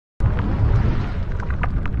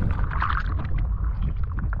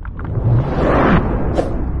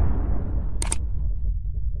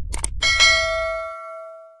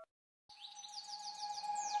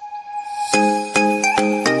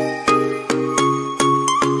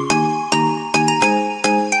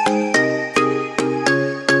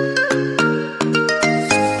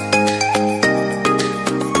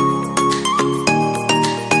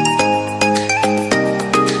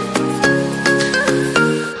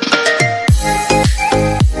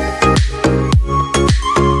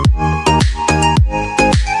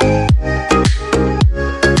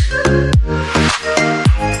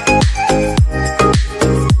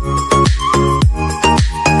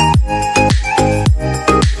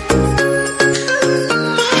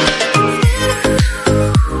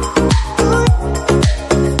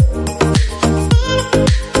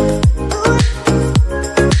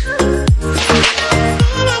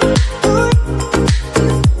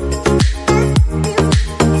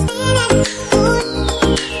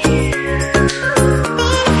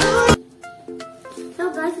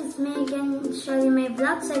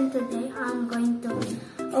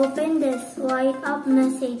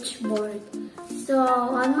message board. So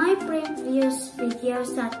on my previous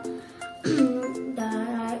videos that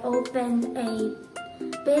I opened a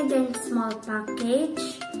big and small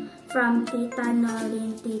package from Tita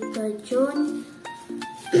Noreen, Tito June.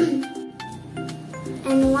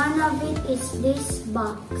 And one of it is this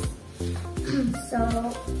box.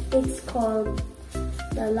 So it's called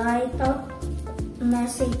the Light Up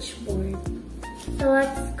Message Board. So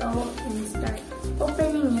let's go and start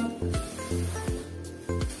opening it.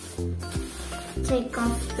 Take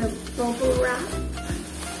off the bubble wrap.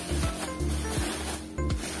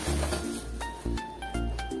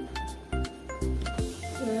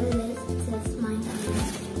 Here it is. It says my name.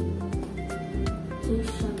 Please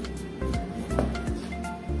show me.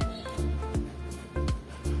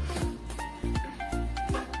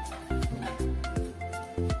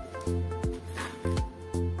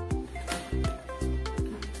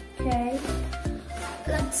 Okay,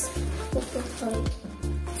 let's put the plate.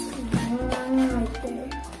 One right there.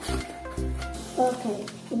 Okay,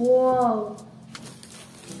 whoa.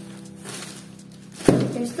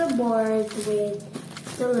 There's the board with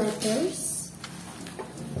the letters.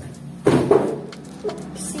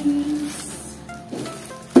 Oopsies.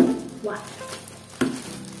 What?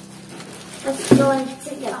 Let's go and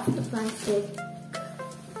take it off the plastic.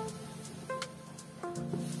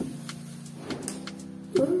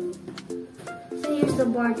 Ooh. So here's the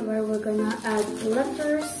board where we're gonna add the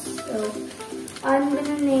letters. So I'm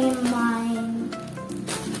gonna name mine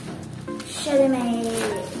Shelly May.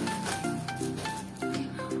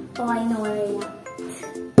 Oh, I know what I want.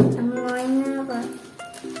 I'm going over.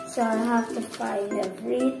 So I have to find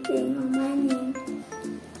everything on my name.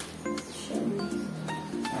 Shelly May.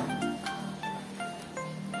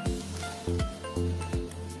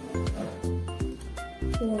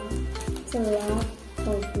 Wow, it's a lot of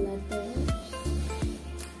letters.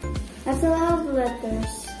 That's a lot of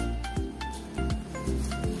letters.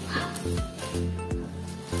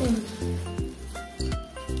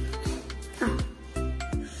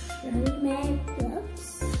 Shelly May Plus.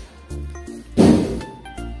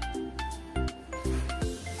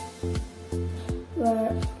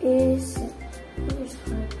 Where is it? Here's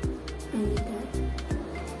heart. I need that.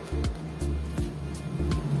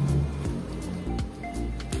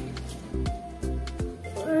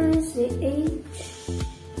 Where is the H?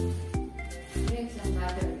 Make some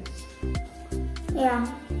batteries. Yeah,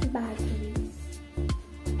 batteries.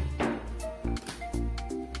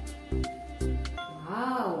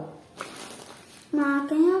 Wow. Ma,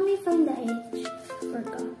 can you help me find the H?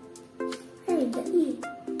 Forgot. Hey, the E.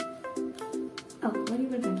 Oh, What do you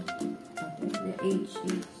mean? The H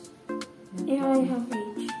is. you only have H.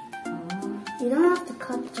 Ah. You don't have to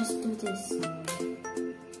cut, just do this.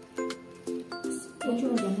 What you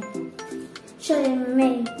want to Shelly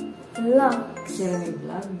May Vlogs. Shelly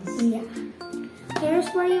Vlogs. Yeah. Here's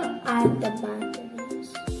where you add the batteries.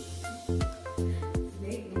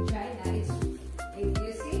 Made in China. If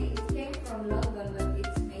you see, it came from London, but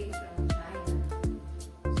it's made from China.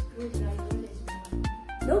 Screwdriver is one.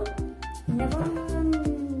 Nope. Never,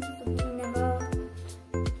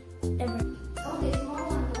 ever. Oh, the small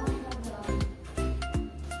one, the one from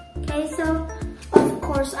the. Okay, so of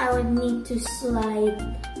course I would need to slide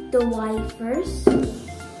the Y first. So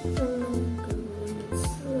I'm going to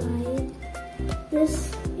slide this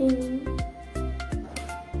in.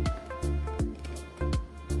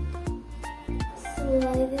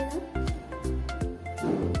 Slide it up.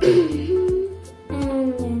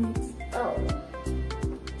 And then it's O.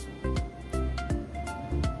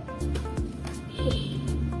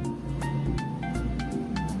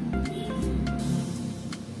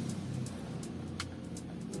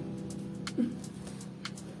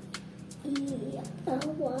 Yeah,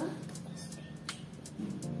 what?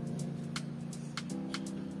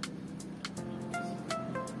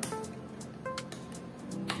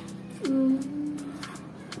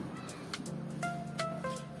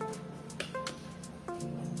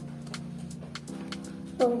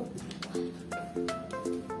 Oh.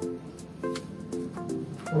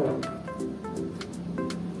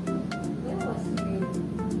 That was great.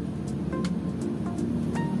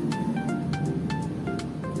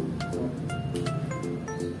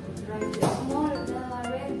 Right, the small, the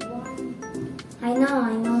red one. I know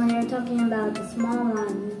what you're talking about, the small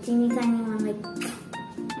one, the teeny tiny one, like.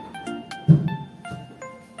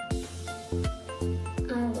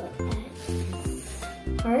 I will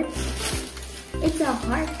add heart. It's a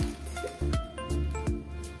heart.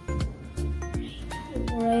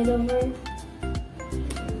 Right over.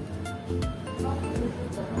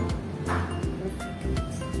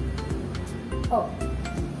 Oh,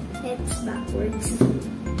 it's backwards.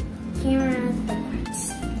 Camera backwards.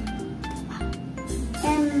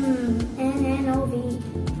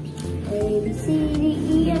 C, D,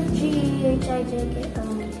 E, F, G, H, I, J, K, L,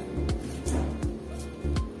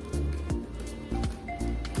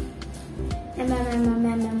 M,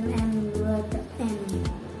 N, N.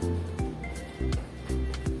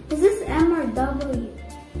 Is this M or W?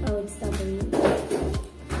 Oh, it's W.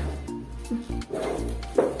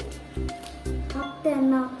 Pop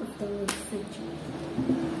them out of the refrigerator.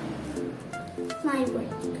 My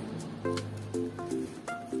work.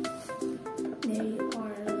 There you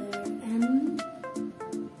are, letter M.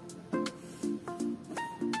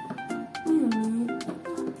 Wait a minute.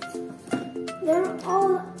 They're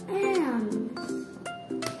all M's.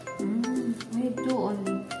 I have two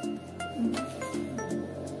only.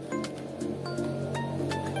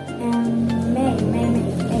 May.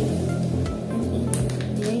 And E.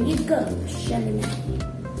 There you go, Shelly May.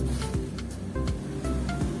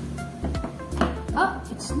 Oh,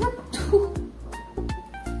 it's not two.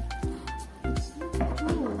 It's not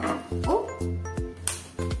two. Oh,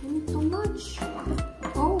 we need too much.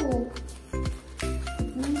 Oh, it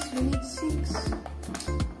means we need 6.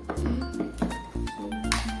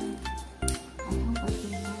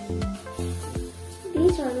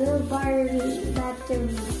 These are little Barbie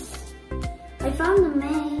batteries. I found the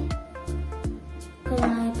May. Can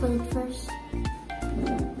I put it first?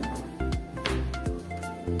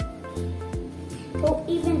 Oh,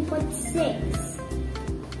 even put 6.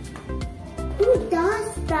 Who does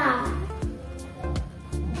that?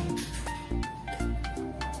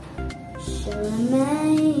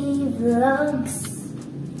 Shelly Vlogs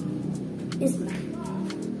is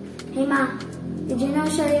mine. Hey Ma, did you know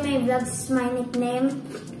Shelly May Vlogs is my nickname?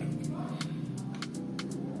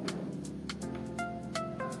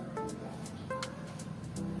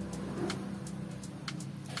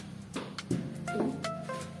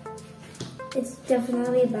 It's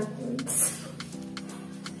definitely backwards.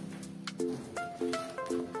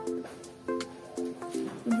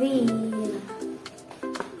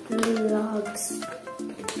 Vlogs.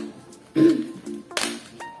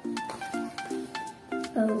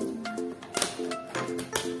 Oh.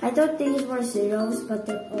 I thought these were zeros, but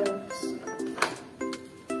they're O's.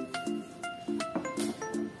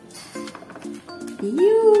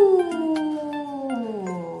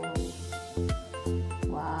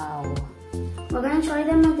 Wow. We're gonna try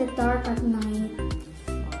them at the dark at night.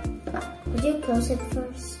 Would you close it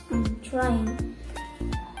first? I'm trying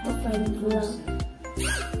to find vlog.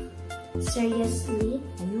 Seriously?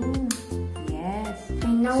 Ayun. Yes.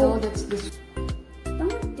 I know. So that's this.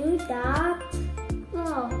 Don't do that.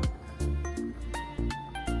 Look.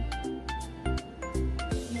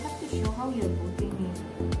 You have to show how you're putting it.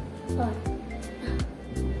 What?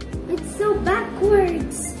 It's so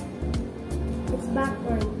backwards. It's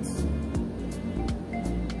backwards.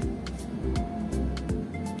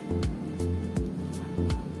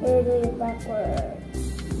 We're doing it backwards.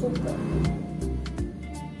 Super.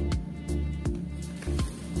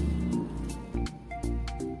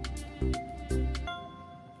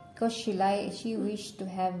 Because she wished to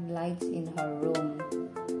have lights in her room.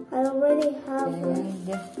 I already have it.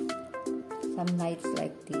 And some lights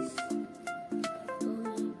like this.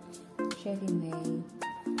 Shelly May.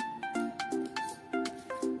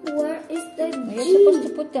 Where is the G? You're supposed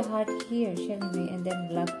to put the heart here, Shelly May, and then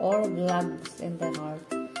blood or gloves and the heart.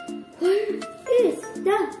 Where is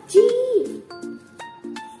the G?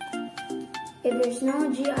 If there's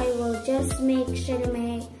no G, I will just make Shelly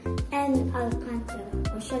May and Alcantara.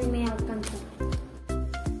 Or Shelly May Alcantara.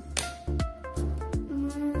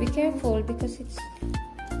 Be careful because it's...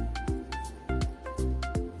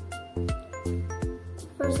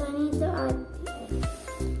 First, I need to add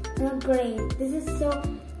the grade. This is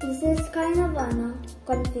kind of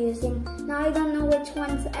confusing. Now I don't know which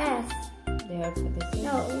one's S. They are the same.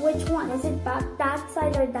 No, which one? Is it back that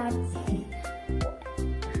side or that side?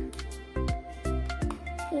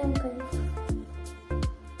 I'm confused.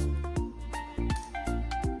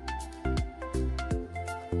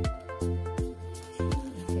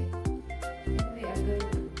 Okay. And we are going to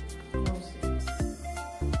close it.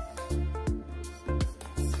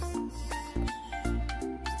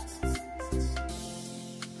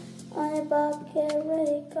 I'm about to get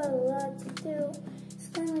ready, got a lot to do. It's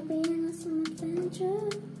gonna be an awesome adventure.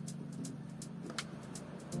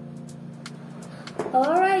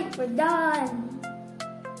 Alright, we're done.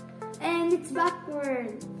 And it's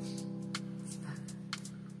backwards.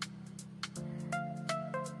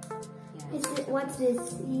 What's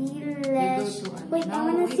this? Wait, I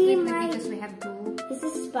wanna see my... Because we have to... Is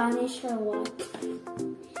this Spanish or what?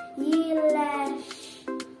 Yilash.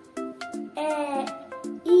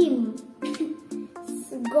 Im.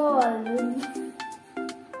 Gold.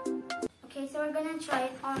 Okay, so we're gonna try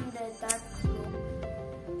it on the dark blue.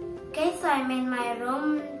 Okay, so I'm in my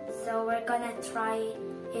room, so we're gonna try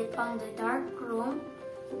it on the dark room.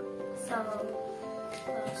 So,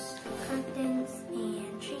 close the curtains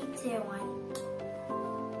and 3, 2, 1.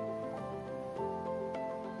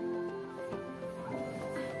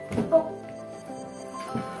 Oh.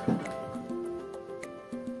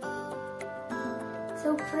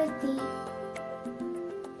 So pretty.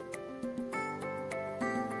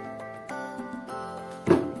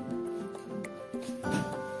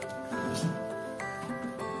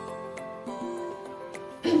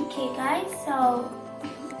 Okay guys, so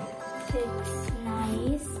it's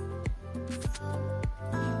nice.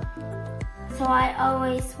 So I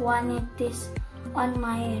always wanted this on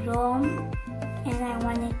my room, and I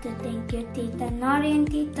wanted to thank you Tita Nori and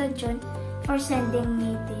Tito Jun for sending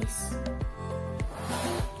me this.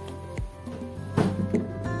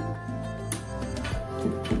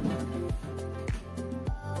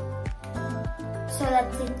 So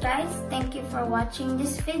that's it guys. Thank you for watching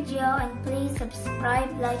this video, and please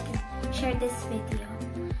subscribe, like, and share this video.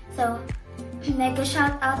 So, mega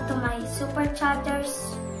shout out to my super chatters,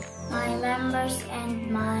 my members,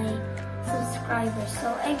 and my subscribers.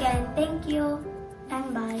 So again, thank you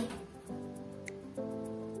and bye.